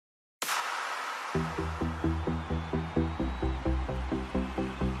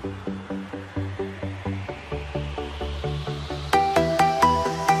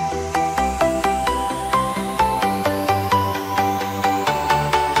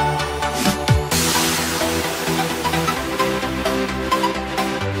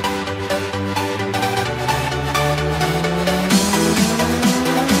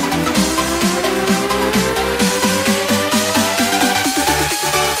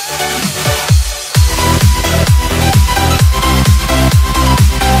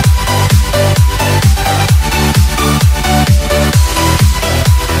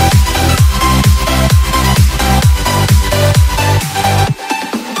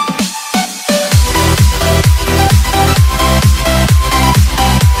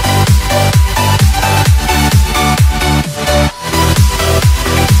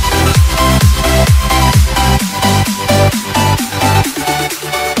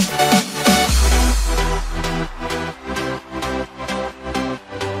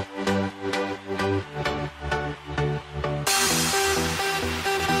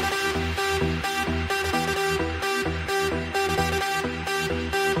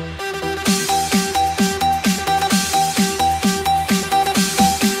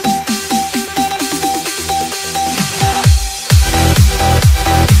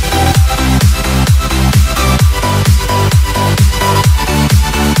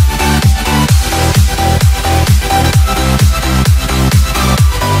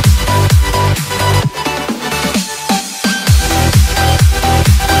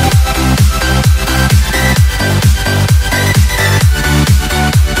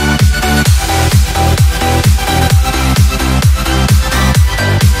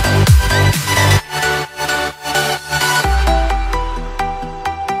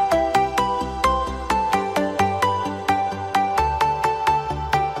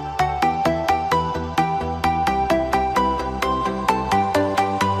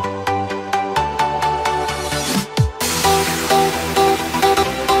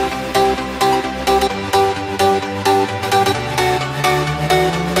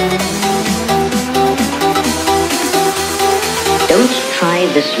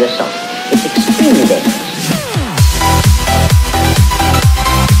this yourself. It's extremely dangerous.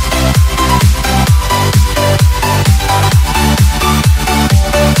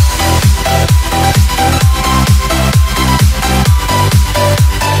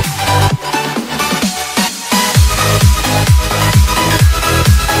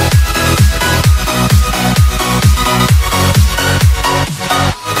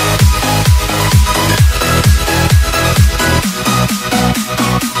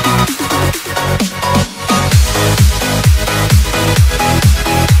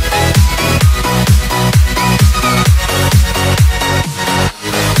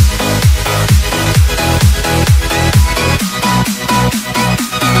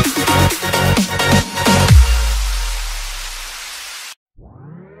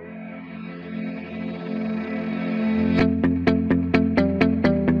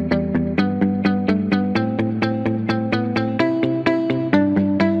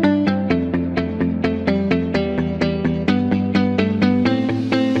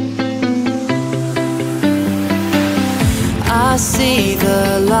 I see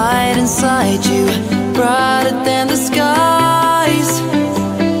the light inside you, brighter than the skies.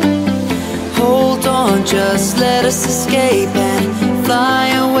 Hold on, just let us escape and fly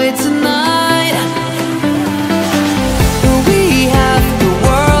away tonight. We have the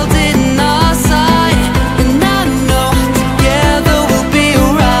world in our sight, and I know together we'll be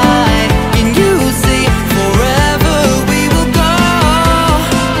alright. Can you see forever we will go?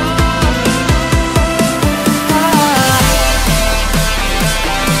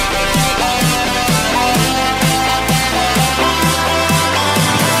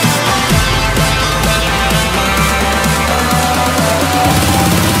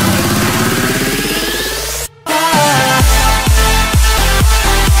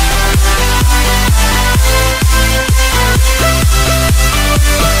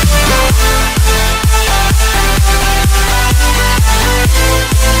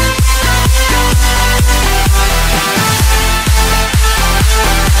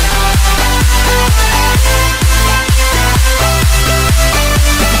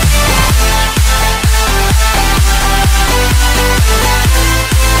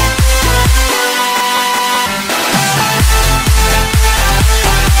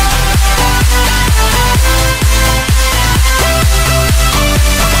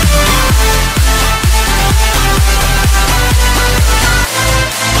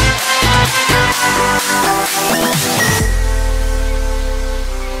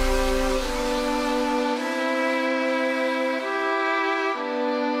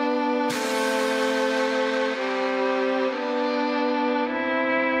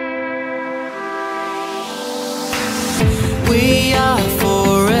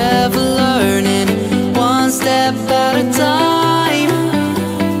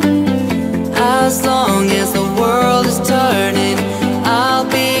 is turning, I'll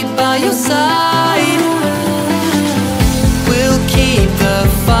be by your side. We'll keep the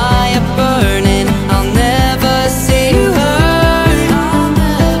fire burning, I'll never see you hurt.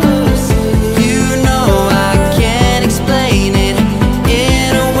 You know I can't explain it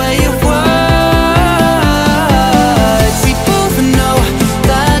in a way of words. We both know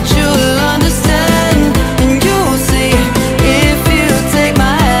that you'll understand, and you'll see if you take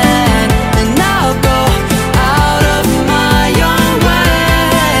my hand, and I'll go out of my own way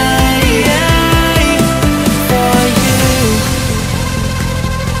for you,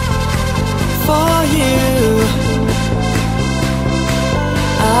 for you.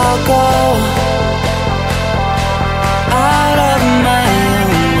 I'll go